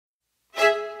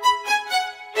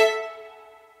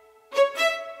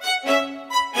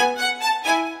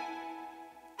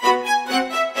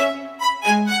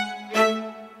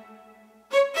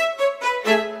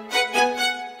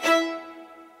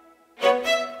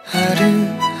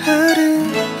하루하루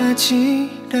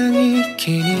바지랑이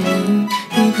끼니는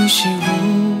입으시고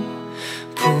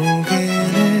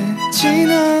포근해진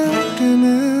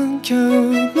얼음은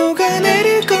겨우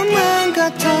녹아내릴 것만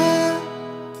같아.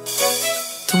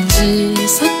 동지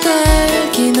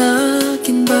서딸기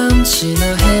낙인 밤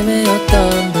지나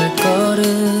헤매었던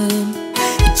발걸음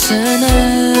있잖아.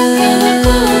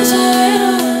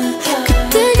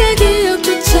 그때가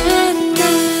기억조차 안 나.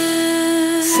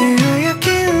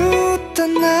 새하얗게 웃던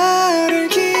나를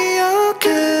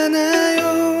기억하나요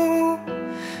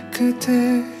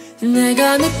그대.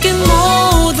 내가 느낀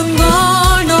모든 걸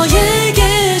너에게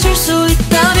해줄 수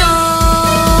있다면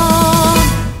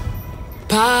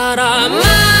바람아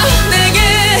내게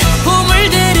봄을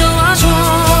데려와줘.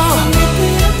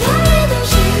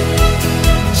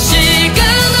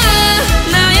 시간아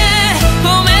나의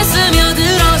봄에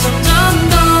스며들어 점점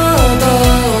더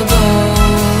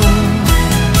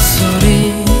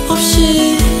소리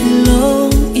없이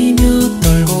일렁이며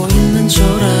떨고 있는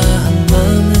초라한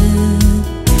맘은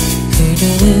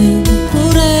흐르는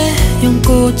물에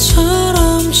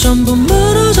연꽃처럼 전부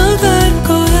멀어져 갈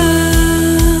거야.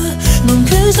 넌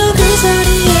그저 그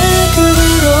자리에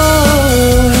그대로.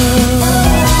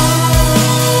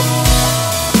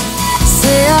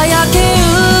 새하얗게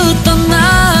웃던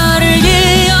나를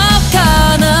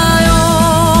기억하나요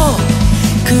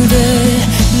그대.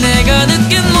 내가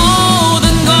느낀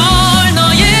모든 걸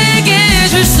너에게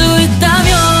해줄 수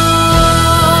있다면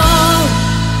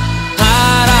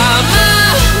바람아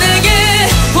내게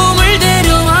봄을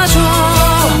데려와줘.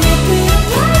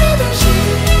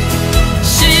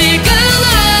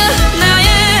 시간아 나의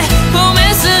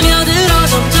봄에 스며들어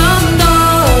점점 더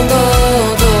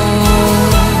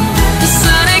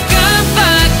햇살에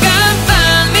깜빡깜빡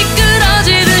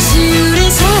미끄러지듯이 우리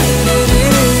사이를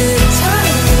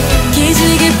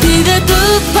기지개 피듯 두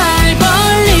팔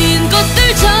벌린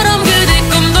꽃들처럼 그대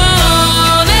꿈도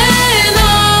내놓.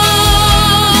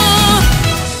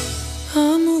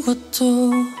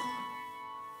 아무것도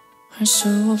할 수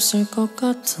없을 것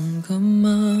같은 그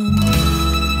맘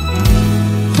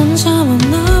혼자만